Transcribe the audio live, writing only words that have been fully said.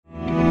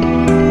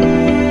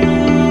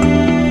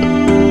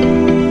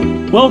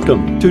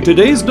Welcome to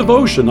today's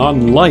devotion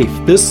on life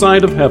this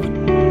side of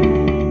heaven.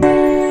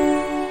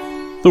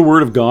 The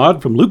Word of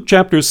God from Luke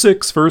chapter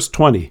 6, verse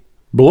 20.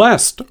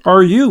 Blessed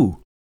are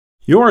you.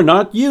 You're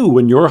not you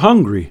when you're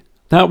hungry.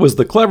 That was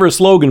the clever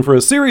slogan for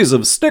a series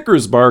of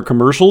Snickers bar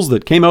commercials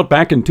that came out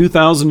back in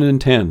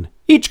 2010.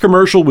 Each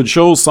commercial would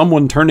show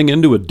someone turning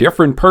into a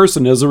different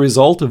person as a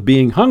result of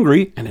being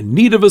hungry and in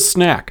need of a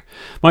snack.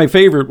 My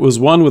favorite was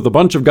one with a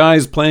bunch of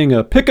guys playing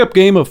a pickup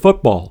game of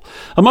football.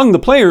 Among the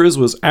players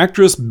was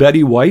actress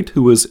Betty White,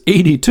 who was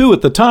 82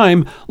 at the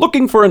time,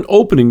 looking for an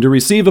opening to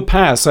receive a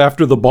pass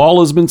after the ball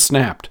has been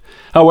snapped.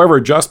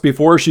 However, just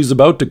before she's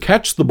about to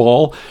catch the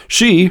ball,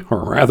 she,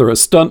 or rather a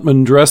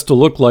stuntman dressed to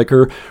look like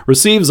her,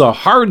 receives a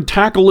hard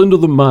tackle into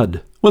the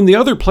mud. When the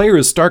other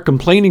players start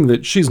complaining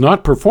that she's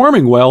not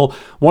performing well,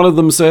 one of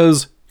them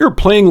says, "You're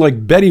playing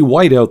like Betty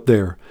White out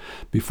there."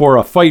 Before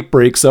a fight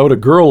breaks out, a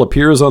girl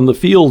appears on the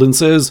field and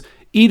says,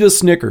 "Eat a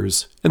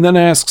Snickers," and then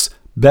asks,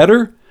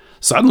 "Better?"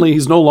 Suddenly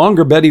he's no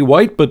longer Betty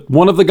White, but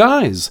one of the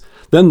guys.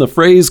 Then the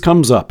phrase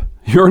comes up,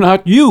 "You're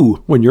not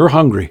you when you're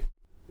hungry."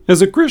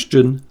 As a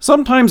Christian,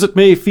 sometimes it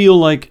may feel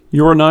like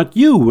you're not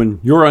you when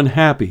you're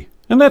unhappy.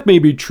 And that may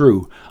be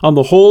true. On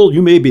the whole,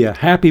 you may be a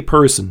happy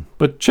person,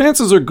 but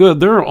chances are good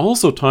there are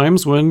also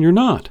times when you're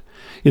not.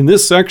 In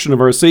this section of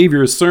our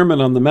Savior's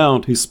Sermon on the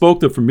Mount, he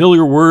spoke the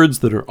familiar words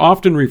that are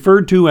often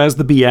referred to as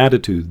the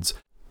Beatitudes.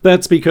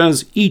 That's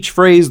because each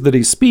phrase that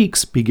he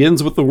speaks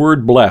begins with the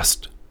word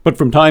blessed. But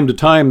from time to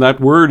time,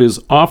 that word is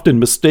often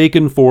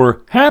mistaken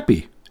for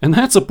happy, and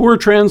that's a poor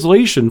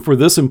translation for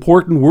this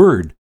important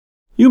word.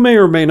 You may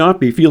or may not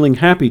be feeling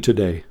happy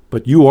today,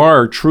 but you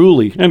are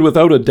truly and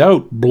without a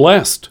doubt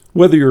blessed,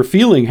 whether you're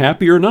feeling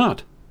happy or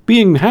not.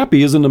 Being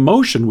happy is an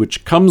emotion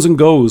which comes and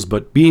goes,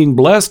 but being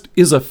blessed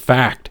is a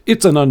fact.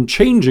 It's an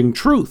unchanging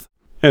truth.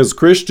 As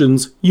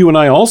Christians, you and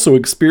I also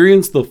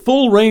experience the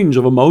full range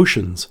of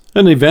emotions.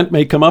 An event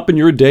may come up in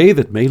your day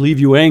that may leave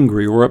you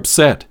angry or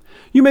upset.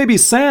 You may be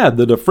sad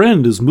that a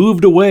friend has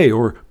moved away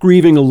or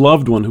grieving a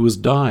loved one who has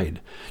died.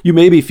 You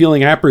may be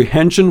feeling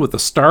apprehension with the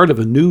start of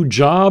a new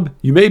job.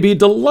 You may be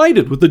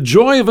delighted with the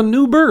joy of a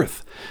new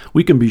birth.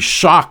 We can be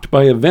shocked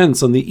by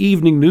events on the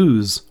evening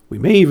news. We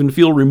may even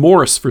feel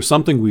remorse for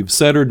something we've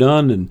said or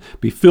done and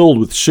be filled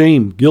with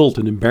shame, guilt,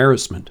 and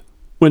embarrassment.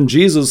 When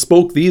Jesus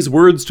spoke these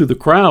words to the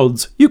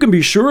crowds, you can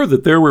be sure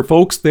that there were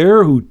folks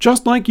there who,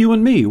 just like you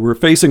and me, were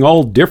facing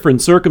all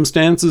different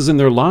circumstances in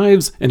their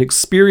lives and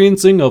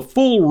experiencing a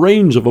full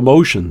range of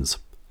emotions.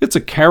 It's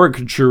a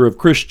caricature of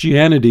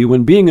Christianity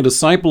when being a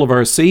disciple of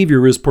our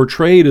Savior is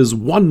portrayed as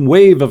one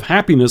wave of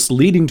happiness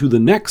leading to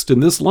the next in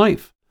this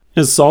life.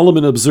 As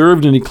Solomon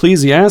observed in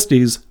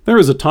Ecclesiastes, there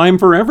is a time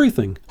for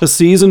everything, a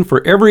season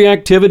for every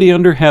activity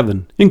under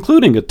heaven,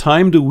 including a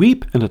time to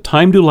weep and a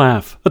time to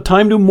laugh, a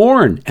time to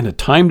mourn and a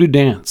time to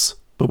dance.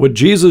 But what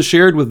Jesus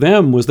shared with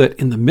them was that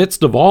in the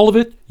midst of all of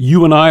it,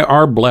 you and I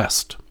are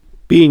blessed.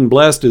 Being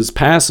blessed is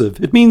passive.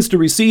 It means to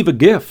receive a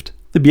gift.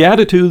 The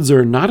Beatitudes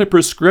are not a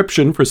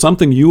prescription for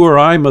something you or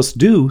I must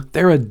do.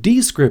 They're a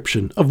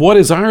description of what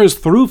is ours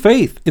through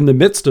faith in the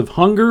midst of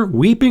hunger,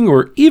 weeping,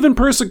 or even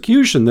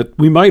persecution that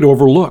we might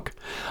overlook.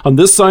 On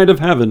this side of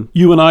heaven,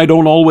 you and I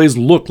don't always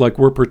look like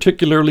we're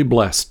particularly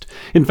blessed.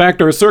 In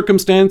fact, our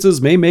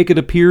circumstances may make it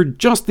appear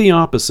just the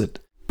opposite.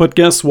 But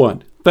guess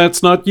what?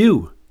 That's not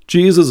you.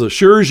 Jesus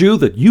assures you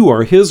that you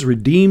are his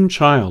redeemed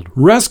child,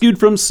 rescued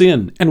from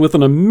sin, and with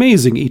an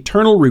amazing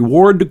eternal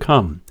reward to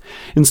come.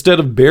 Instead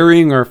of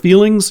burying our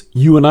feelings,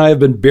 you and I have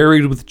been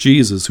buried with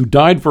Jesus, who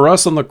died for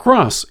us on the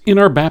cross in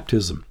our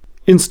baptism.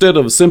 Instead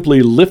of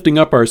simply lifting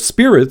up our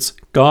spirits,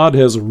 God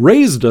has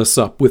raised us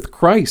up with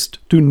Christ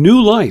to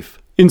new life.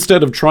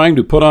 Instead of trying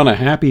to put on a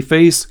happy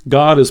face,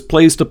 God has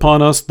placed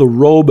upon us the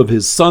robe of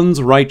his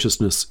Son's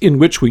righteousness, in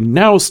which we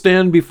now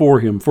stand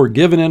before him,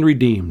 forgiven and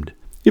redeemed.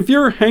 If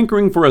you're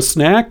hankering for a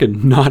snack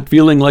and not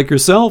feeling like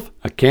yourself,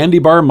 a candy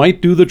bar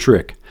might do the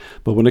trick.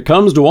 But when it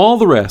comes to all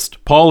the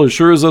rest, Paul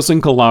assures us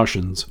in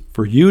Colossians,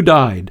 "For you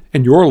died,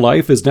 and your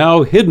life is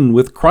now hidden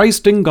with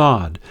Christ in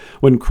God.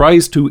 When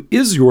Christ, who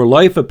is your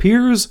life,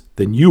 appears,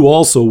 then you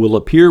also will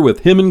appear with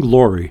him in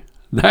glory."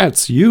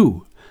 That's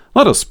you.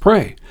 Let us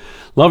pray.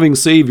 Loving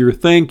Savior,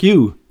 thank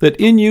you that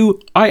in you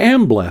I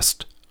am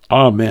blessed.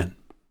 Amen.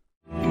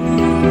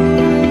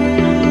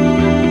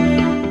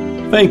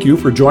 Thank you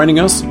for joining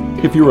us.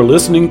 If you are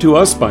listening to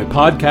us by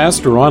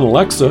podcast or on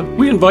Alexa,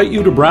 we invite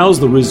you to browse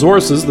the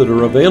resources that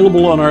are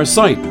available on our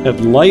site at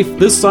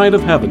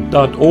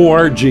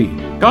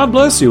lifethissideofheaven.org. God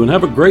bless you and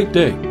have a great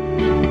day.